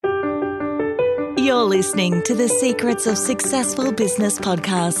You're listening to the Secrets of Successful Business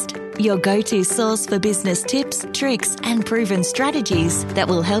podcast, your go-to source for business tips, tricks, and proven strategies that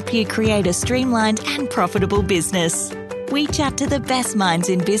will help you create a streamlined and profitable business. We chat to the best minds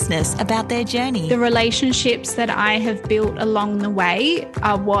in business about their journey. The relationships that I have built along the way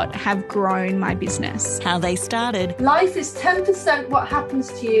are what have grown my business. How they started. Life is 10% what happens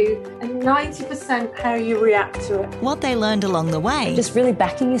to you and 90% how you react to it. What they learned along the way. Just really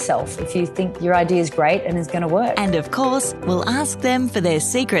backing yourself if you think your idea is great and is going to work. And of course, we'll ask them for their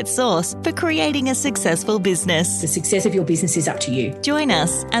secret sauce for creating a successful business. The success of your business is up to you. Join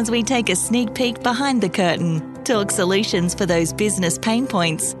us as we take a sneak peek behind the curtain. Talk solutions for those business pain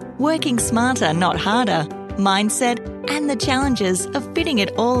points, working smarter, not harder, mindset, and the challenges of fitting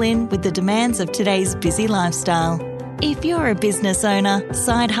it all in with the demands of today's busy lifestyle. If you're a business owner,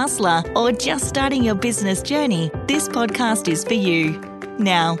 side hustler, or just starting your business journey, this podcast is for you.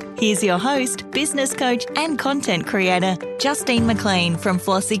 Now, here's your host, business coach, and content creator, Justine McLean from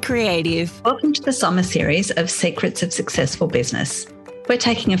Flossy Creative. Welcome to the summer series of Secrets of Successful Business. We're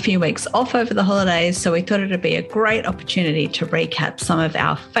taking a few weeks off over the holidays, so we thought it'd be a great opportunity to recap some of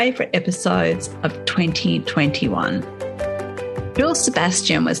our favourite episodes of 2021. Jules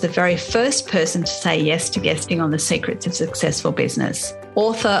Sebastian was the very first person to say yes to guesting on the Secrets of Successful Business.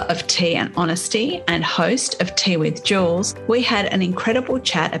 Author of Tea and Honesty and host of Tea with Jules, we had an incredible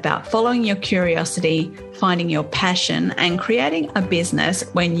chat about following your curiosity, finding your passion, and creating a business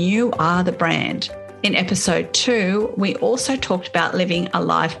when you are the brand. In episode 2, we also talked about living a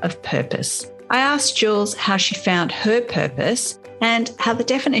life of purpose. I asked Jules how she found her purpose and how the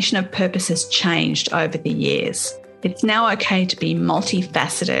definition of purpose has changed over the years. It's now okay to be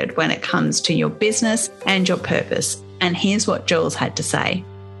multifaceted when it comes to your business and your purpose. And here's what Jules had to say.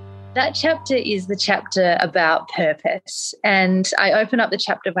 That chapter is the chapter about purpose. And I open up the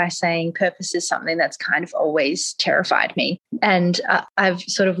chapter by saying purpose is something that's kind of always terrified me. And I've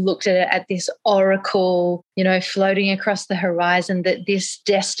sort of looked at it at this oracle, floating across the horizon, that this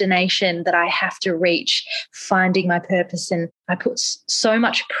destination that I have to reach, finding my purpose. And I put so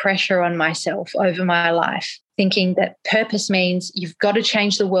much pressure on myself over my life, thinking that purpose means you've got to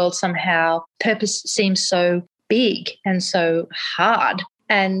change the world somehow. Purpose seems so big and so hard.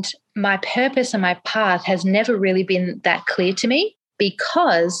 And my purpose and my path has never really been that clear to me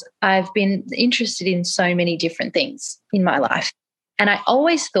because I've been interested in so many different things in my life. And I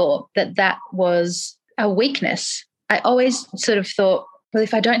always thought that that was a weakness. I always sort of thought, well,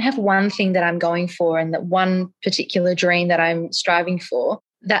 if I don't have one thing that I'm going for and that one particular dream that I'm striving for,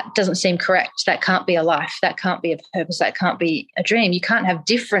 that doesn't seem correct. That can't be a life. That can't be a purpose. That can't be a dream. You can't have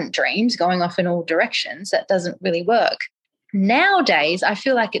different dreams going off in all directions. That doesn't really work. Nowadays, I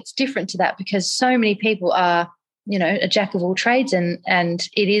feel like it's different to that because so many people are, a jack of all trades and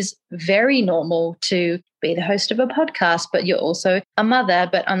it is very normal to be the host of a podcast, but you're also a mother,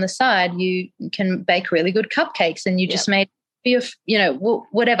 but on the side, you can bake really good cupcakes and you just made,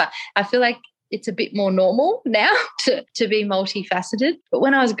 whatever. I feel like it's a bit more normal now to be multifaceted. But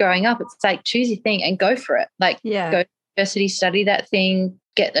when I was growing up, it's like choose your thing and go for it. Go to university, study that thing,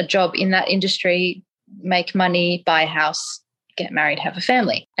 get a job in that industry, make money, buy a house, get married, have a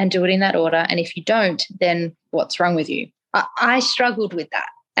family, and do it in that order. And if you don't, then what's wrong with you? I struggled with that.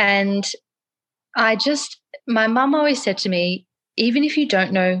 And my mum always said to me, even if you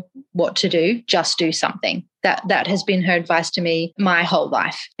don't know what to do, just do something. That has been her advice to me my whole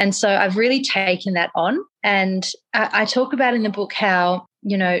life. And so I've really taken that on. And I talk about in the book how,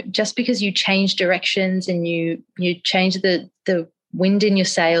 just because you change directions and you change the wind in your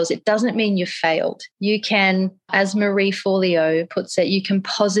sails, it doesn't mean you've failed. You can, as Marie Forleo puts it, you can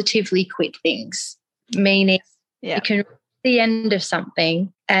positively quit things, meaning you can reach the end of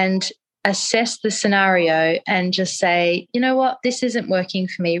something and assess the scenario and just say, you know what, this isn't working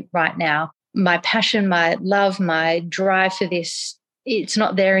for me right now. My passion, my love, my drive for this, it's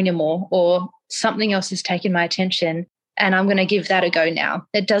not there anymore, or something else has taken my attention and I'm going to give that a go now.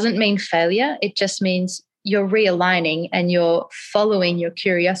 It doesn't mean failure. It just means you're realigning and you're following your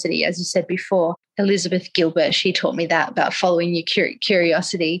curiosity. As you said before, Elizabeth Gilbert, she taught me that about following your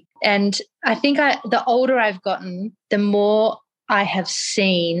curiosity. And I think the older I've gotten, the more I have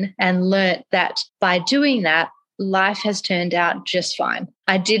seen and learnt that by doing that, life has turned out just fine.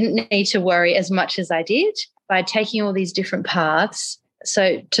 I didn't need to worry as much as I did by taking all these different paths.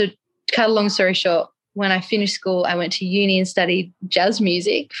 So to cut a long story short, when I finished school, I went to uni and studied jazz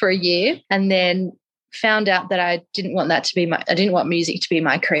music for a year and then found out that I didn't want music to be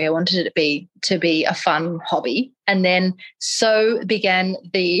my career. I wanted it to be a fun hobby. And then so began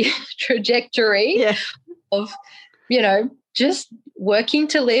the trajectory of, just working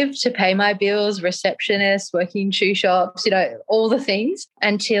to live, to pay my bills, receptionist, working in shoe shops, all the things,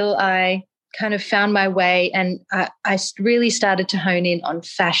 until I kind of found my way, and I really started to hone in on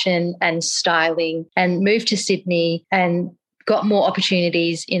fashion and styling, and moved to Sydney and got more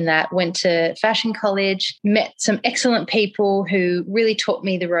opportunities in that. Went to fashion college, met some excellent people who really taught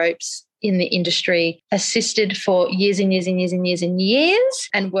me the ropes in the industry, assisted for years and years and years and years and years,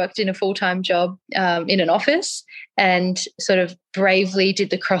 and worked in a full-time job in an office, and sort of bravely did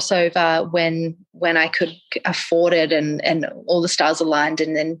the crossover when I could afford it and all the stars aligned,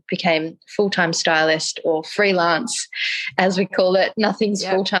 and then became full-time stylist, or freelance, as we call it. Nothing's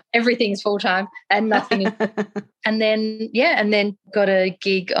full-time, everything's full-time, and nothing is and then got a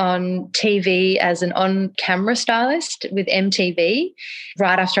gig on TV as an on-camera stylist with MTV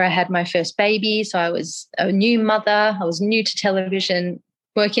right after I had my first baby. So I was a new mother, I was new to television,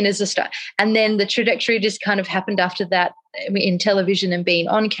 working as a star. And then the trajectory just kind of happened after that in television and being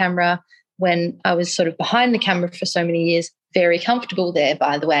on camera, when I was sort of behind the camera for so many years, very comfortable there,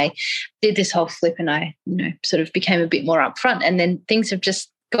 by the way. Did this whole flip, and I sort of became a bit more upfront, and then things have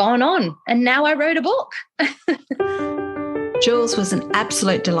just gone on, and now I wrote a book. Jules was an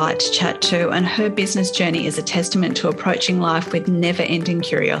absolute delight to chat to, and her business journey is a testament to approaching life with never-ending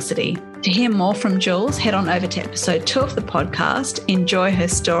curiosity. To hear more from Jules, head on over to episode 2 of the podcast. Enjoy her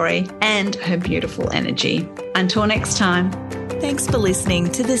story and her beautiful energy. Until next time. Thanks for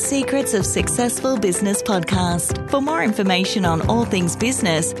listening to the Secrets of Successful Business podcast. For more information on all things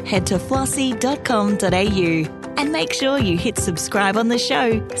business, head to flossie.com.au. And make sure you hit subscribe on the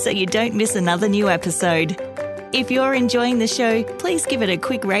show so you don't miss another new episode. If you're enjoying the show, please give it a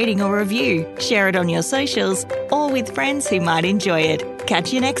quick rating or review, share it on your socials, or with friends who might enjoy it.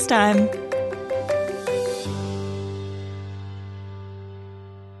 Catch you next time.